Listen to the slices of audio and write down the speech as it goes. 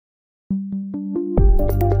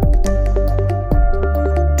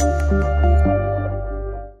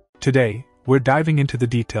Today, we're diving into the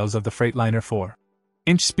details of the Freightliner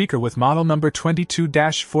 4-inch speaker with model number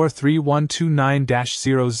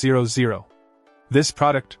 22-43129-000. This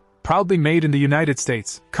product, proudly made in the United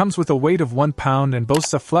States, comes with a weight of 1 pound and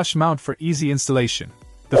boasts a flush mount for easy installation.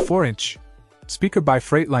 The 4-inch speaker by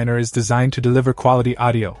Freightliner is designed to deliver quality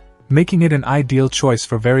audio, making it an ideal choice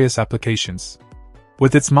for various applications.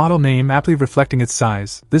 With its model name aptly reflecting its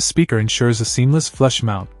size, this speaker ensures a seamless flush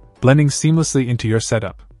mount, blending seamlessly into your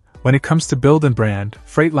setup. When it comes to build and brand,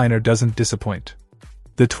 Freightliner doesn't disappoint.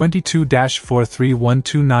 The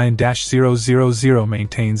 22-43129-000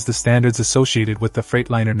 maintains the standards associated with the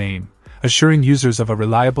Freightliner name, assuring users of a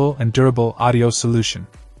reliable and durable audio solution.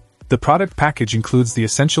 The product package includes the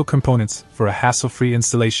essential components for a hassle-free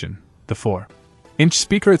installation. The 4-inch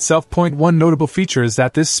speaker itself. One notable feature is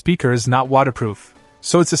that this speaker is not waterproof,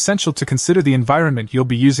 so it's essential to consider the environment you'll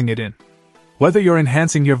be using it in. Whether you're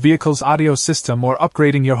enhancing your vehicle's audio system or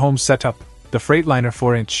upgrading your home setup, the Freightliner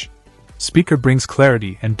 4-inch speaker brings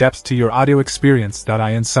clarity and depth to your audio experience.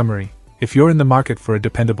 In summary, if you're in the market for a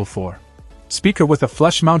dependable 4-speaker with a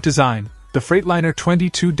flush mount design, the Freightliner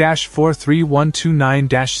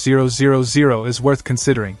 22-43129-000 is worth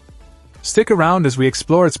considering. Stick around as we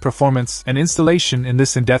explore its performance and installation in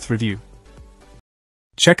this in-depth review.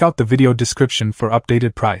 Check out the video description for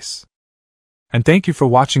updated price. And thank you for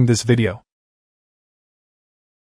watching this video.